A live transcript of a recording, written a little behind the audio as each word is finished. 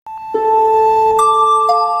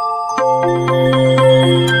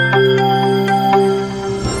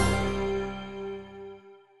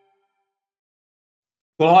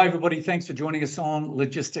Well, hi, everybody. Thanks for joining us on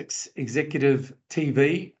Logistics Executive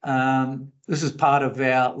TV. This is part of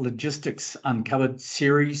our Logistics Uncovered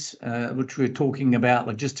series, which we're talking about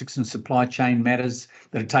logistics and supply chain matters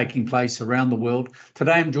that are taking place around the world.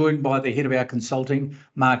 Today, I'm joined by the head of our consulting,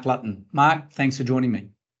 Mark Lutton. Mark, thanks for joining me.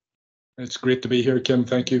 It's great to be here, Kim.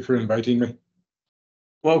 Thank you for inviting me.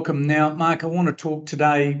 Welcome. Now, Mark, I want to talk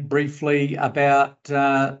today briefly about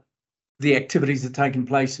the activities that are taking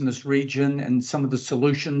place in this region and some of the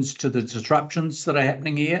solutions to the disruptions that are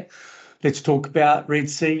happening here. Let's talk about Red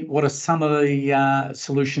Sea. What are some of the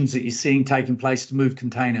solutions that you're seeing taking place to move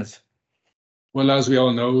containers? Well, as we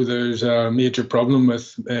all know, there's a major problem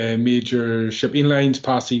with major shipping lines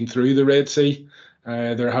passing through the Red Sea.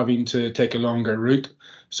 They're having to take a longer route.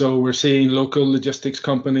 So we're seeing local logistics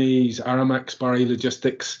companies, Aramex, Barry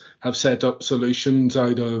Logistics, have set up solutions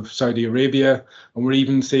out of Saudi Arabia. And we're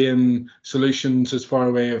even seeing solutions as far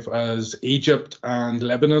away as Egypt and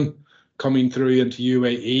Lebanon coming through into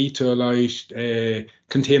UAE to allow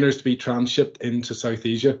containers to be transshipped into South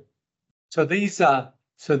Asia. So this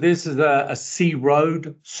is a sea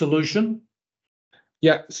road solution?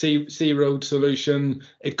 Yeah, sea road solution.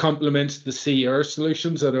 It complements the sea air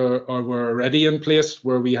solutions that were already in place,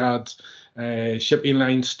 where we had shipping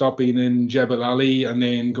lines stopping in Jebel Ali and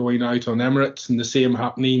then going out on Emirates, and the same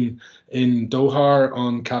happening in Doha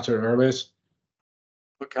on Qatar Airways.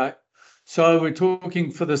 Okay, so we're talking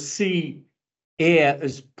for the sea air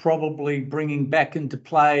is probably bringing back into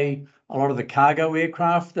play a lot of the cargo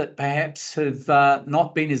aircraft that perhaps have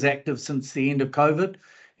not been as active since the end of COVID.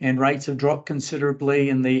 And rates have dropped considerably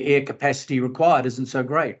and the air capacity required isn't so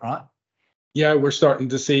great, right? Yeah, we're starting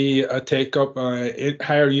to see a take-up,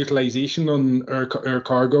 higher utilisation on air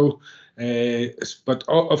cargo. But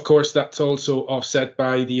of course, that's also offset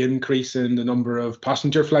by the increase in the number of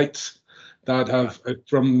passenger flights that have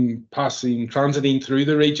from transiting through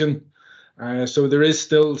the region. So there is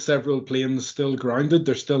still several planes still grounded.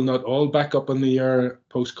 They're still not all back up in the air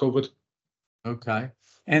post-COVID. Okay.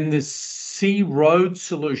 And the sea road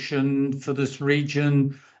solution for this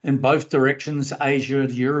region in both directions, Asia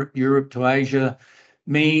to Europe to Asia,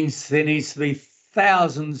 means there needs to be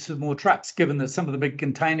thousands of more trucks, given that some of the big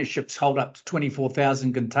container ships hold up to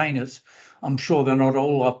 24,000 containers. I'm sure they're not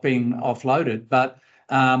all being offloaded, but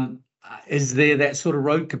is there that sort of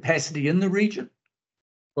road capacity in the region?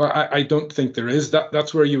 Well, I don't think there is.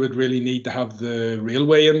 That's where you would really need to have the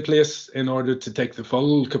railway in place in order to take the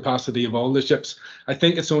full capacity of all the ships. I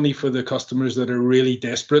think it's only for the customers that are really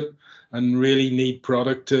desperate and really need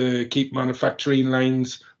product to keep manufacturing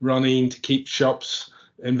lines running, to keep shops,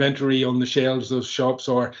 inventory on the shelves of shops,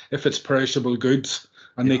 or if it's perishable goods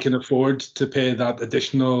and they can afford to pay that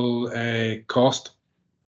additional cost.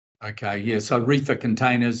 Okay, yeah, so reefer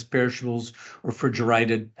containers, perishables,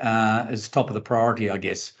 refrigerated is top of the priority, I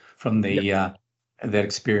guess, from the that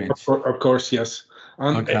experience. Of course, yes.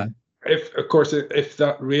 And okay. If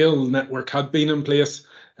that rail network had been in place,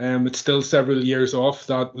 it's still several years off.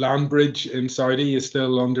 That land bridge in Saudi is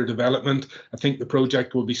still under development. I think the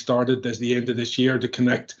project will be started at the end of this year to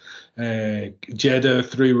connect Jeddah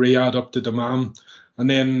through Riyadh up to Dammam, and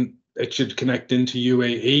then it should connect into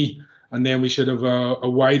UAE. And then we should have a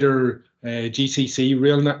wider GCC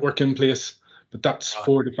rail network in place, but that's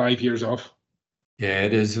 4 to 5 years off. Yeah,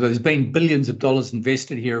 it is. There's been billions of dollars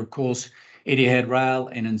invested here, of course, Etihad Rail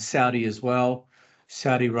and in Saudi as well.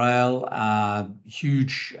 Saudi Rail,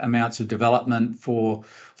 huge amounts of development for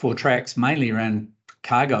tracks, mainly around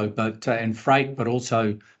cargo, but and freight, but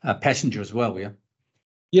also passenger as well. Yeah.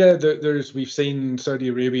 Yeah, we've seen Saudi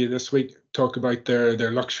Arabia this week talk about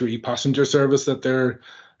their luxury passenger service that they're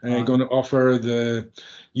going to offer. The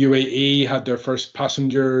UAE had their first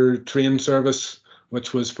passenger train service,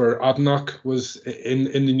 which was for ADNOC, was in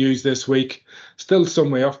the news this week. Still some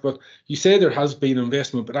way off, but you say there has been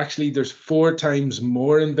investment, but actually there's 4 times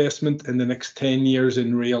more investment in the next 10 years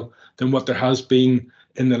in rail than what there has been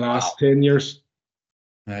in the last 10 years.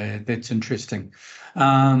 That's interesting.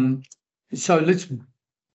 So let's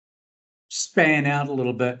span out a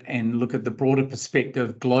little bit and look at the broader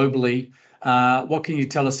perspective globally. What can you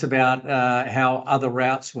tell us about how other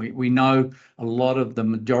routes, we know a lot of the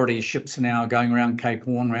majority of ships are now going around Cape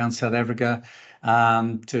Horn, around South Africa,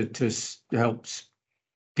 to help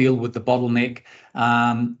deal with the bottleneck.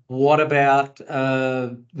 What about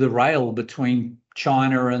the rail between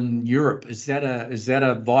China and Europe? Is that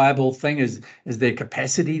a viable thing? Is there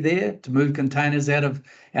capacity there to move containers out of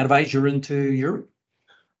Asia into Europe?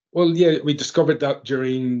 Well, yeah, we discovered that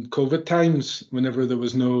during COVID times, whenever there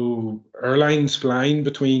was no airlines flying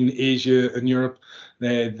between Asia and Europe,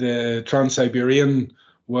 the Trans-Siberian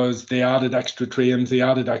was they added extra trains, they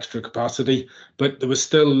added extra capacity, but there was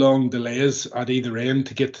still long delays at either end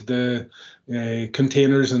to get to the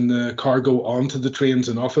containers and the cargo onto the trains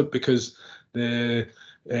and off it, because the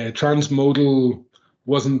transmodal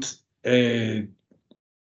wasn't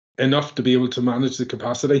enough to be able to manage the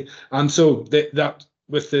capacity. And so that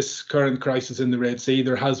with this current crisis in the Red Sea,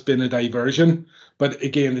 there has been a diversion, but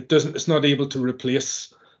again, it's not able to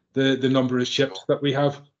replace the number of ships that we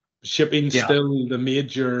have. Shipping's still the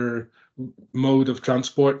major mode of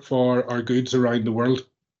transport for our goods around the world.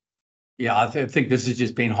 Yeah, I think this has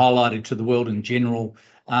just been highlighted to the world in general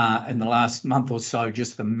in the last month or so,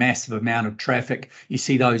 just the massive amount of traffic. You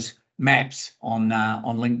see those maps on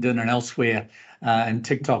LinkedIn and elsewhere and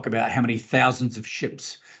TikTok about how many thousands of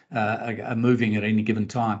ships are moving at any given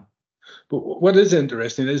time. But what is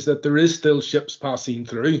interesting is that there is still ships passing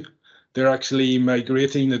through. They're actually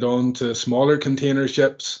migrating it on to smaller container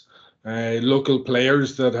ships. Local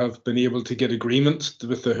players that have been able to get agreements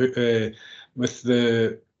with the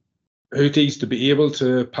Houthis to be able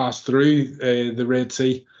to pass through the Red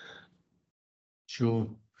Sea. Sure.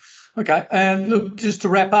 Okay. And look, just to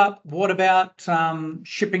wrap up, what about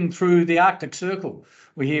shipping through the Arctic Circle?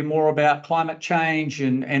 We hear more about climate change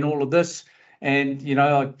and all of this. And, you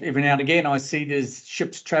know, every now and again, I see there's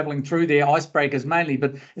ships traveling through there, icebreakers mainly.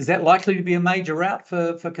 But is that likely to be a major route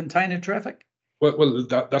for container traffic? Well,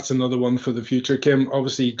 that's another one for the future, Kim.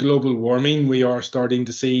 Obviously, global warming, we are starting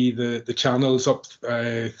to see the channels up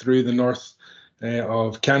through the north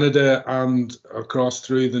of Canada and across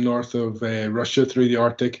through the north of Russia, through the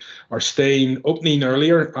Arctic, are opening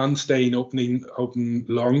earlier and staying open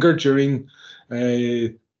longer during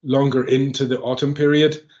longer into the autumn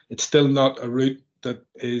period. It's still not a route that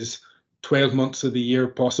is 12 months of the year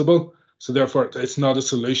possible. So therefore, it's not a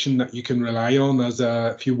solution that you can rely on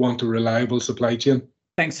if you want a reliable supply chain.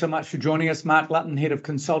 Thanks so much for joining us, Mark Lutton, Head of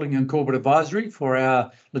Consulting and Corporate Advisory for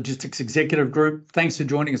our Logistics Executive Group. Thanks for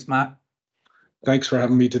joining us, Mark. Thanks for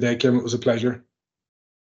having me today, Kim. It was a pleasure.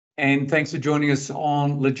 And thanks for joining us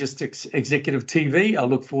on Logistics Executive TV. I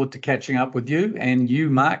look forward to catching up with you and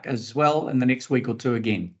you, Mark, as well in the next week or two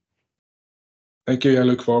again. Thank you. I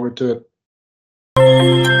look forward to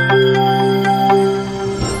it.